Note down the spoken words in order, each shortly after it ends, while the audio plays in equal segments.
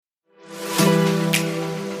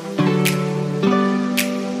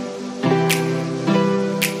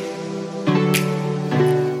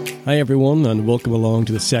Hi everyone, and welcome along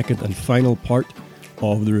to the second and final part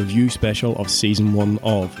of the review special of Season 1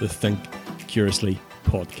 of the Think Curiously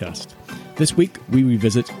podcast. This week we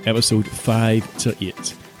revisit episode 5 to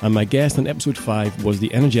 8, and my guest on episode 5 was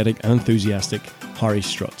the energetic and enthusiastic Harry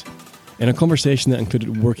Strutt. In a conversation that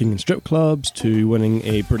included working in strip clubs to winning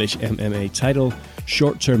a British MMA title,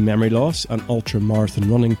 short-term memory loss and ultra-marathon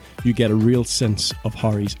running, you get a real sense of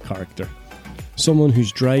Harry's character. Someone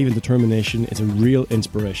whose drive and determination is a real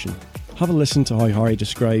inspiration. Have a listen to how Harry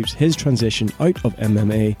describes his transition out of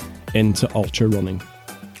MMA into ultra running.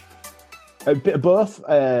 A bit of both.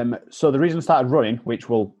 So the reason I started running, which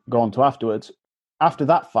we'll go on to afterwards, after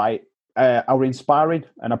that fight, I was inspiring,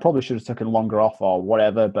 and I probably should have taken longer off or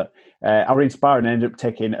whatever, but I was inspiring and ended up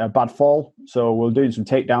taking a bad fall. So we were doing some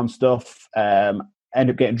takedown stuff,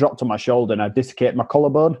 ended up getting dropped on my shoulder, and I dislocated my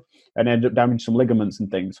collarbone and ended up damaging some ligaments and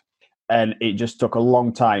things. And it just took a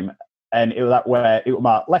long time. And it was that where it was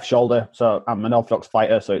my left shoulder. So I'm an orthodox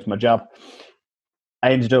fighter, so it's my jab.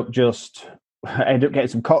 I ended up getting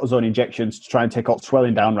some cortisone injections to try and take all the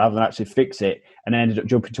swelling down rather than actually fix it. And I ended up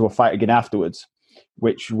jumping to a fight again afterwards,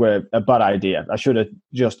 which were a bad idea. I should have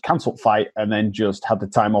just cancelled fight and then just had the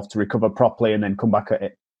time off to recover properly and then come back at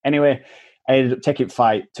it. Anyway, I ended up taking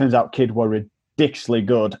fight. Turns out kid were ridiculously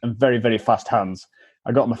good and very, very fast hands.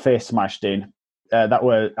 I got my face smashed in. I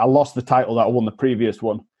lost the title that I won the previous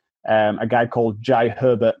one. A guy called Jai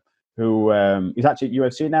Herbert, who is actually at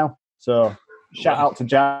UFC now. So shout out to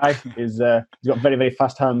Jai. He's got very, very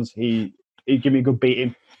fast hands. He gave me a good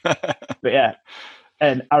beating. But yeah,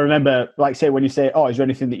 and I remember, like, say when you say, "Oh, is there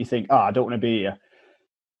anything that you think? Oh, I don't want to be here."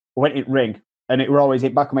 I went in ring, and it were always in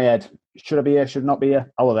the back of my head. Should I be here? Should I not be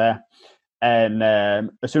here? I was there. And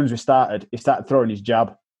as soon as we started, he started throwing his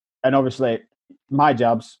jab, and obviously my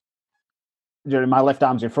jabs. During my left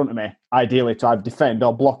arm's in front of me, ideally to either defend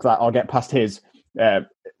or block that or get past his. And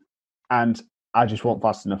I just wasn't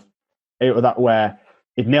fast enough. It was that where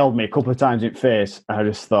it nailed me a couple of times in the face. And I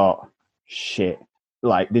just thought, shit,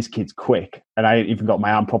 like this kid's quick. And I ain't even got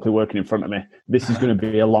my arm properly working in front of me. This is going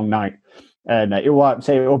to be a long night. And it was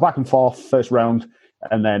back and forth first round.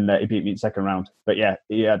 And then he beat me in second round. But yeah,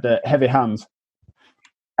 he had heavy hands.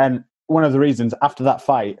 And one of the reasons after that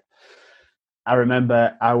fight, I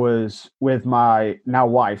remember I was with my now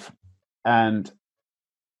wife, and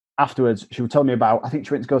afterwards she would tell me about, I think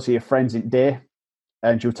she went to go see her friends in Day,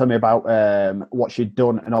 and she would tell me about what she'd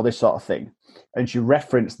done and all this sort of thing. And she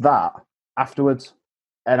referenced that afterwards.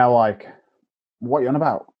 And I was like, what are you on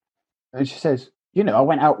about? And she says, I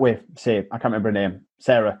went out with, say, I can't remember her name,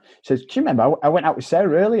 Sarah. She says, do you remember I went out with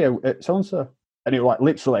Sarah earlier at so-and-so? And it was like,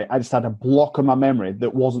 literally, I just had a block of my memory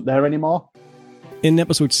that wasn't there anymore. In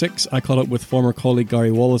episode 6, I caught up with former colleague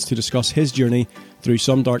Gary Wallace to discuss his journey through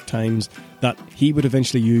some dark times that he would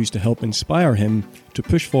eventually use to help inspire him to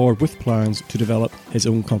push forward with plans to develop his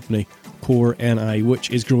own company, Core NI,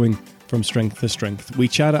 which is growing from strength to strength. We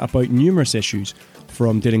chatted about numerous issues,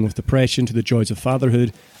 from dealing with depression to the joys of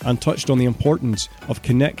fatherhood, and touched on the importance of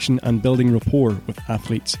connection and building rapport with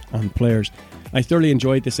athletes and players. I thoroughly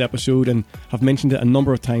enjoyed this episode and have mentioned it a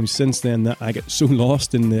number of times since then that I get so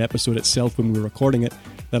lost in the episode itself when we were recording it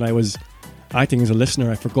that I was acting as a listener.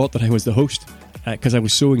 I forgot that I was the host because I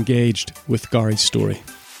was so engaged with Gary's story.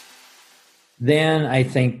 Then I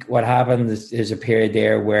think what happened is a period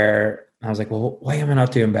there where I was like, well, why am I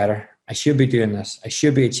not doing better? I should be doing this. I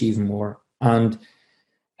should be achieving more. And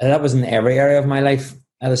that was in every area of my life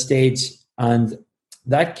at a stage. And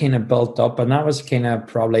that kind of built up. And that was kind of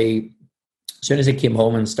probably as soon as I came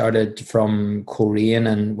home and started from Korean,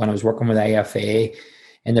 and when I was working with IFA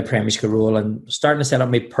in the primary school role and starting to set up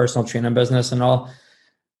my personal training business and all,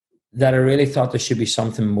 that I really thought there should be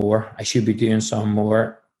something more. I should be doing some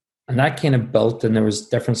more. And that kind of built, and there was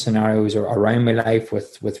different scenarios around my life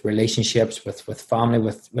with relationships, with family,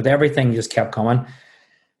 with everything just kept coming.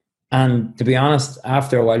 And to be honest,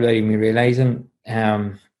 after a while, without me realizing,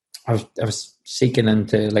 I was seeking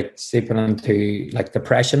into sleeping into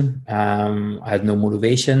depression. I had no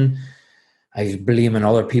motivation. I was blaming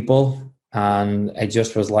other people, and I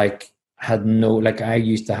just was I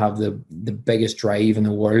used to have the biggest drive in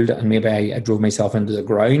the world, and maybe I drove myself into the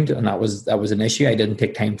ground, and that was an issue. I didn't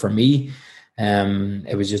take time for me.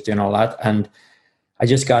 It was just doing all that, and I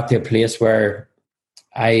just got to a place where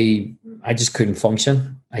I just couldn't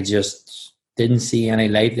function. I just didn't see any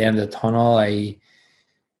light at the end of the tunnel. I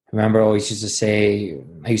remember I always used to say,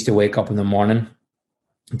 I used to wake up in the morning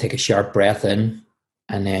and take a sharp breath in,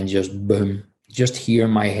 and then just boom, just hear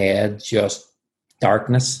in my head, just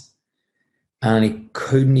darkness. And I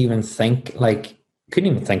couldn't even think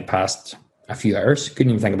past a few hours. Couldn't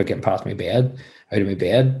even think about getting past my bed, out of my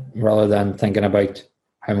bed, rather than thinking about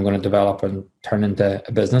how I'm going to develop and turn into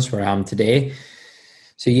a business where I am today.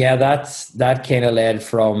 So yeah, that kind of led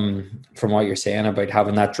from what you're saying about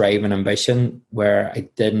having that drive and ambition, where I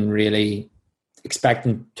didn't really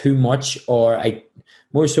expecting too much, or I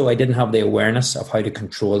didn't have the awareness of how to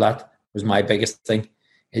control that. Was my biggest thing.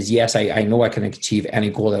 Is yes, I know I can achieve any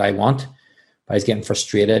goal that I want, but I was getting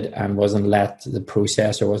frustrated and wasn't let the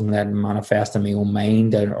process, or wasn't letting manifest in my own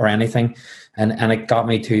mind or anything, and it got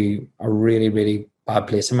me to a really, really bad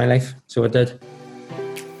place in my life. So it did.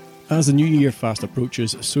 As the new year fast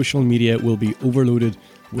approaches, social media will be overloaded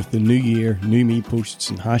with the new year, new me posts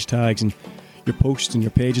and hashtags, and your posts and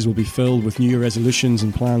your pages will be filled with new year resolutions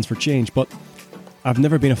and plans for change. But I've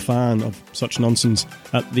never been a fan of such nonsense.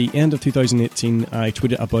 At the end of 2018, I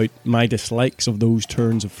tweeted about my dislikes of those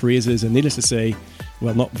turns of phrases, and needless to say,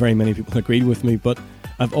 well, not very many people agreed with me, but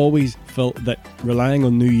I've always felt that relying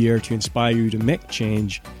on New Year to inspire you to make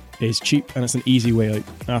change is cheap and it's an easy way out.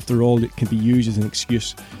 After all, it can be used as an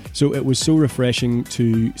excuse. So it was so refreshing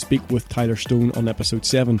to speak with Tyler Stone on episode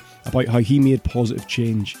 7 about how he made positive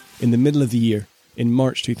change in the middle of the year, in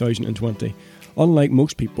March 2020. Unlike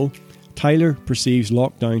most people, Tyler perceives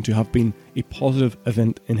lockdown to have been a positive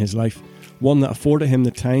event in his life, one that afforded him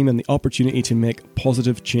the time and the opportunity to make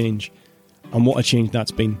positive change. And what a change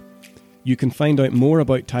that's been. You can find out more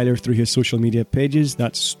about Tyler through his social media pages,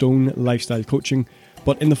 that's Stone Lifestyle Coaching.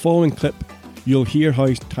 But in the following clip, you'll hear how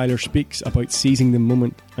Tyler speaks about seizing the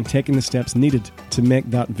moment and taking the steps needed to make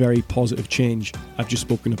that very positive change I've just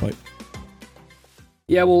spoken about.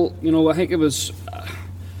 Yeah, well, I think it was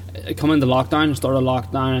coming into lockdown, started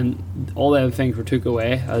lockdown, and all them things were took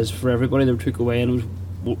away, as for everybody they were took away, and it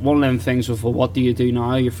was one of them things of, well, what do you do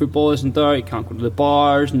now? Your football isn't there, you can't go to the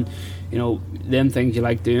bars, and them things you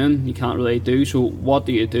like doing, you can't really do. So what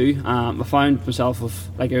do you do? I found myself with,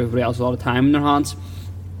 like everybody else, a lot of time in their hands,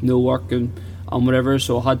 no work and whatever.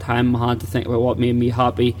 So I had time in my hand to think about what made me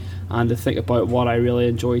happy and to think about what I really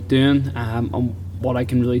enjoyed doing, and what I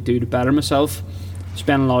can really do to better myself.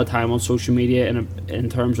 Spend a lot of time on social media in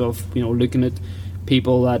terms of looking at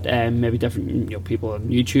people that maybe different people on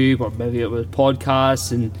YouTube, or maybe it was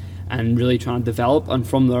podcasts, and really trying to develop. And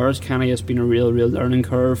from there, it's kind of just been a real learning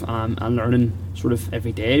curve, and learning sort of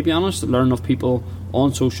every day, to be honest. Learning of people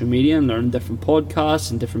on social media and learning different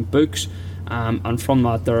podcasts and different books. And from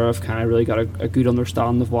that there, I've kind of really got a good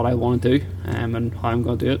understanding of what I want to do, and how I'm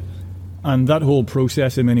going to do it. And that whole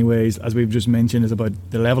process, in many ways, as we've just mentioned, is about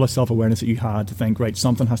the level of self-awareness that you had to think, right,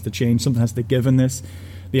 something has to change, something has to give in this.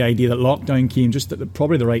 The idea that lockdown came just at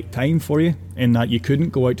probably the right time for you, in that you couldn't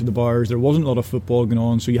go out to the bars, there wasn't a lot of football going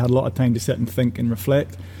on, so you had a lot of time to sit and think and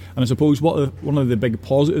reflect. And I suppose one of the big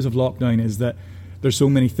positives of lockdown is that there's so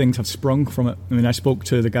many things have sprung from it. I mean, I spoke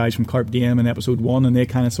to the guys from Carpe Diem in episode 1, and they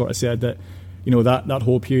kind of sort of said that that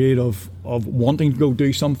whole period of wanting to go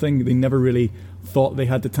do something, they never really thought they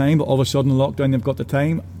had the time, but all of a sudden in lockdown they've got the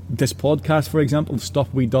time. This podcast, for example, the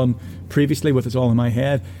stuff we'd done previously with It's All in My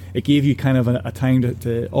Head, it gave you kind of a time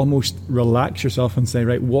to almost relax yourself and say,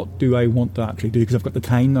 right, what do I want to actually do, because I've got the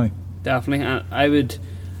time now. Definitely. I would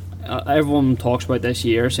everyone talks about this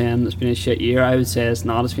year saying it's been a shit year. I would say it's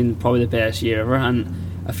not. It's been probably the best year ever, and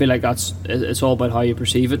I feel like it's all about how you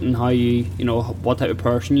perceive it and how you what type of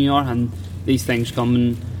person you are, and these things come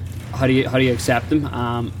and how do you accept them.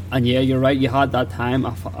 And yeah, you're right, you had that time.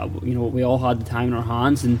 We all had the time in our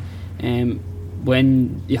hands, and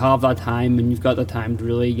when you have that time and you've got the time to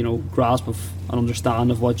really grasp of and understand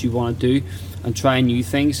of what you want to do and try new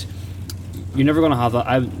things, you're never going to have that.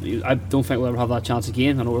 I don't think we'll ever have that chance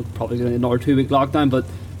again. I know we're probably going to another 2-week lockdown, but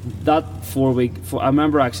that 4-week, I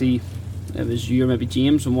remember actually it was you or maybe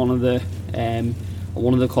James on one of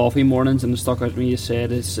the coffee mornings, and it stuck out to me. You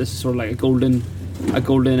said it's sort of like a golden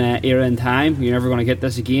era in time. You're never going to get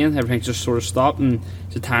this again. Everything's just sort of stopped, and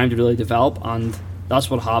it's a time to really develop, and that's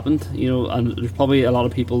what happened. And there's probably a lot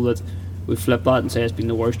of people that would flip that and say it's been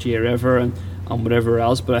the worst year ever and whatever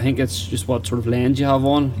else, but I think it's just what sort of lens you have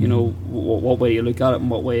on, what way you look at it and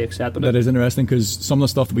what way you accept it. That is interesting, because some of the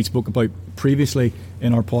stuff that we spoke about previously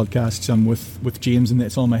in our podcasts and with James and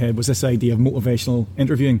It's All in My Head was this idea of motivational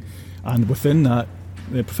interviewing, and within that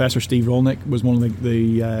Professor Steve Rolnick was one of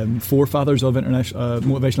the forefathers of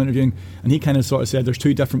motivational interviewing, and he kind of sort of said there's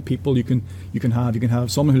two different people you can have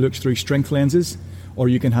someone who looks through strength lenses, or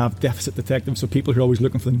you can have deficit detectives, so people who are always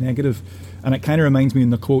looking for the negative. And it kind of reminds me in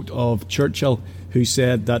the quote of Churchill, who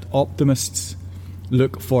said that optimists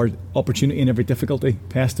look for opportunity in every difficulty,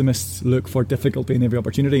 pessimists look for difficulty in every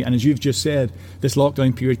opportunity. And as you've just said, this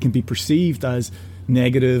lockdown period can be perceived as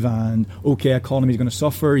negative and, okay, economy is going to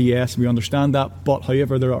suffer, yes, we understand that, but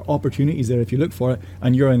however there are opportunities there if you look for it,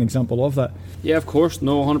 and you're an example of that. Yeah, of course,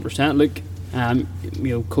 no, 100%. Look,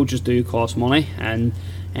 Coaches do cost money, and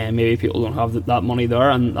maybe people don't have that money there,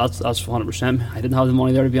 and that's 100%. I didn't have the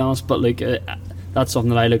money there, to be honest, but that's something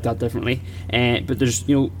that I looked at differently. But there's,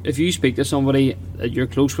 if you speak to somebody that you're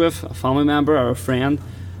close with, a family member or a friend,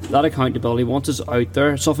 that accountability, once it's out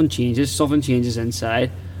there, something changes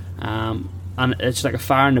inside, and it's like a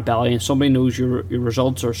fire in the belly, and somebody knows your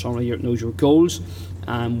results, or somebody knows your goals,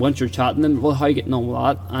 and once you're chatting them, well, how are you getting on with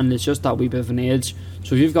that? And it's just that wee bit of an edge.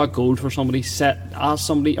 So if you've got goals for somebody, ask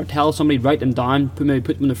somebody or tell somebody, write them down, put them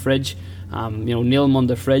in the fridge, nail them on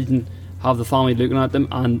the fridge and have the family looking at them,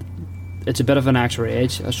 and it's a bit of an extra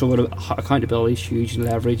edge. So accountability is huge, and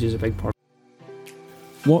leverage is a big part.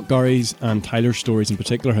 What Gary's and Tyler's stories in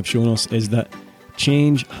particular have shown us is that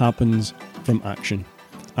change happens from action.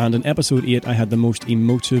 And in episode 8 I had the most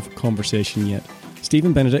emotive conversation yet.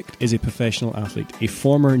 Stephen Benedict is a professional athlete, a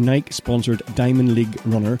former Nike-sponsored Diamond League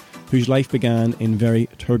runner whose life began in very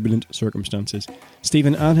turbulent circumstances.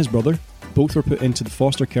 Stephen and his brother both were put into the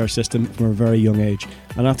foster care system from a very young age,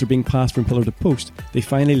 and after being passed from pillar to post, they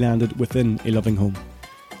finally landed within a loving home.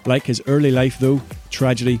 Like his early life though,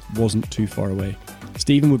 tragedy wasn't too far away.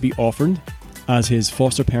 Stephen would be orphaned, as his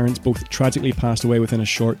foster parents both tragically passed away within a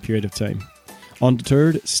short period of time.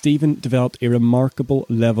 Undeterred, Stephen developed a remarkable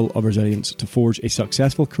level of resilience to forge a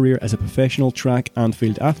successful career as a professional track and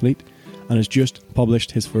field athlete, and has just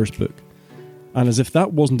published his first book. And as if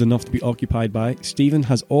that wasn't enough to be occupied by, Stephen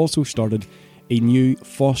has also started a new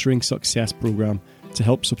Fostering Success program to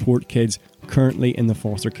help support kids currently in the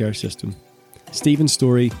foster care system. Stephen's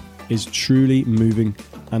story is truly moving,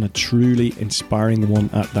 and a truly inspiring one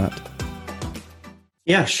at that.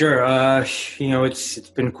 Yeah, sure. It's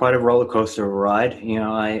been quite a roller coaster ride.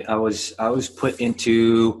 I was put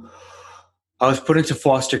into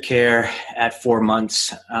foster care at 4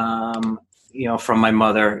 months. From my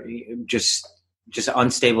mother, just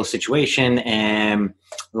unstable situation and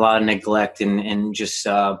a lot of neglect and just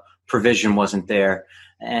provision wasn't there.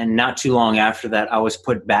 And not too long after that, I was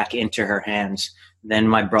put back into her hands. Then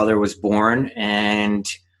my brother was born, and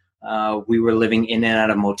we were living in and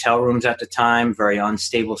out of motel rooms at the time. Very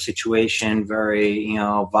unstable situation, very,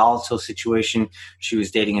 volatile situation. She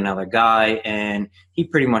was dating another guy, and he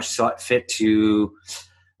pretty much saw it fit to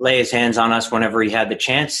lay his hands on us whenever he had the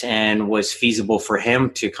chance, and was feasible for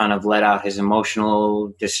him to kind of let out his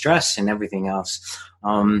emotional distress and everything else.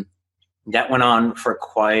 That went on for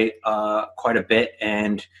quite a bit,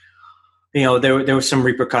 and there were some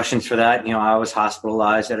repercussions for that. I was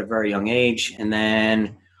hospitalized at a very young age, and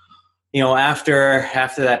then after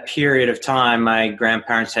that period of time, my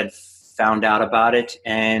grandparents had found out about it,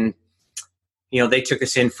 and they took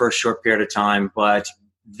us in for a short period of time, but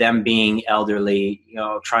them being elderly,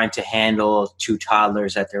 trying to handle 2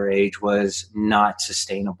 toddlers at their age was not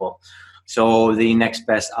sustainable. So the next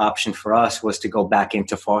best option for us was to go back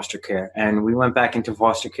into foster care. And we went back into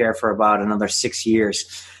foster care for about another 6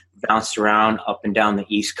 years, bounced around up and down the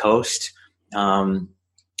East Coast,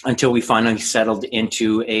 until we finally settled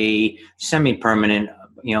into a semi-permanent,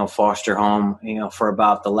 foster home, for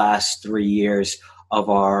about the last 3 years of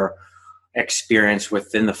our experience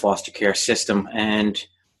within the foster care system. And,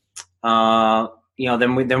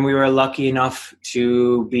 then we were lucky enough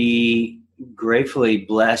to be gratefully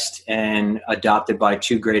blessed and adopted by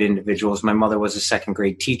 2 great individuals. My mother was a 2nd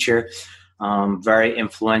grade teacher, very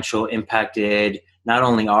influential, impacted not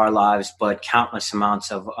only our lives, but countless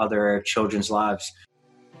amounts of other children's lives.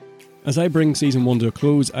 As I bring season 1 to a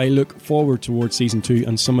close, I look forward towards season 2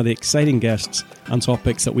 and some of the exciting guests and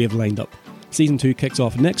topics that we have lined up. Season 2 kicks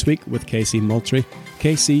off next week with Casey Moultrie.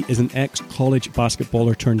 Casey is an ex-college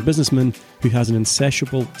basketballer turned businessman who has an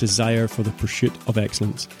insatiable desire for the pursuit of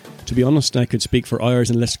excellence. To be honest, I could speak for hours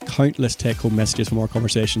and list countless take-home messages from our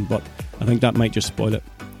conversation, but I think that might just spoil it.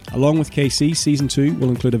 Along with Casey, season 2 will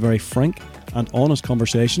include a very frank and honest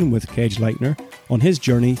conversation with Cage Leitner on his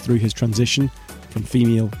journey through his transition from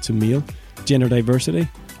female to male, gender diversity,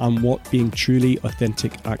 and what being truly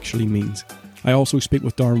authentic actually means. I also speak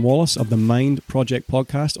with Darren Wallace of the Mind Project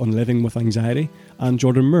podcast on living with anxiety, and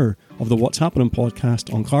Jordan Moore of the What's Happening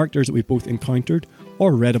podcast on characters that we've both encountered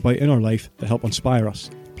or read about in our life that help inspire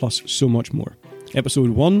us, plus so much more. Episode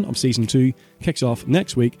 1 of season 2 kicks off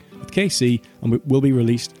next week with KC and will be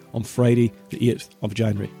released on Friday the 8th of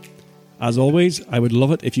January. As always, I would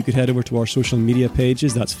love it if you could head over to our social media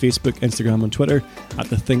pages, that's Facebook, Instagram and Twitter, at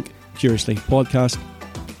the Think Curiously podcast.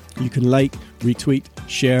 You can like, retweet,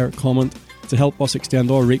 share, comment to help us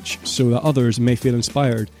extend our reach so that others may feel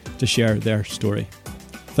inspired to share their story.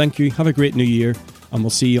 Thank you, have a great new year, and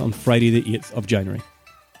we'll see you on Friday the 8th of January.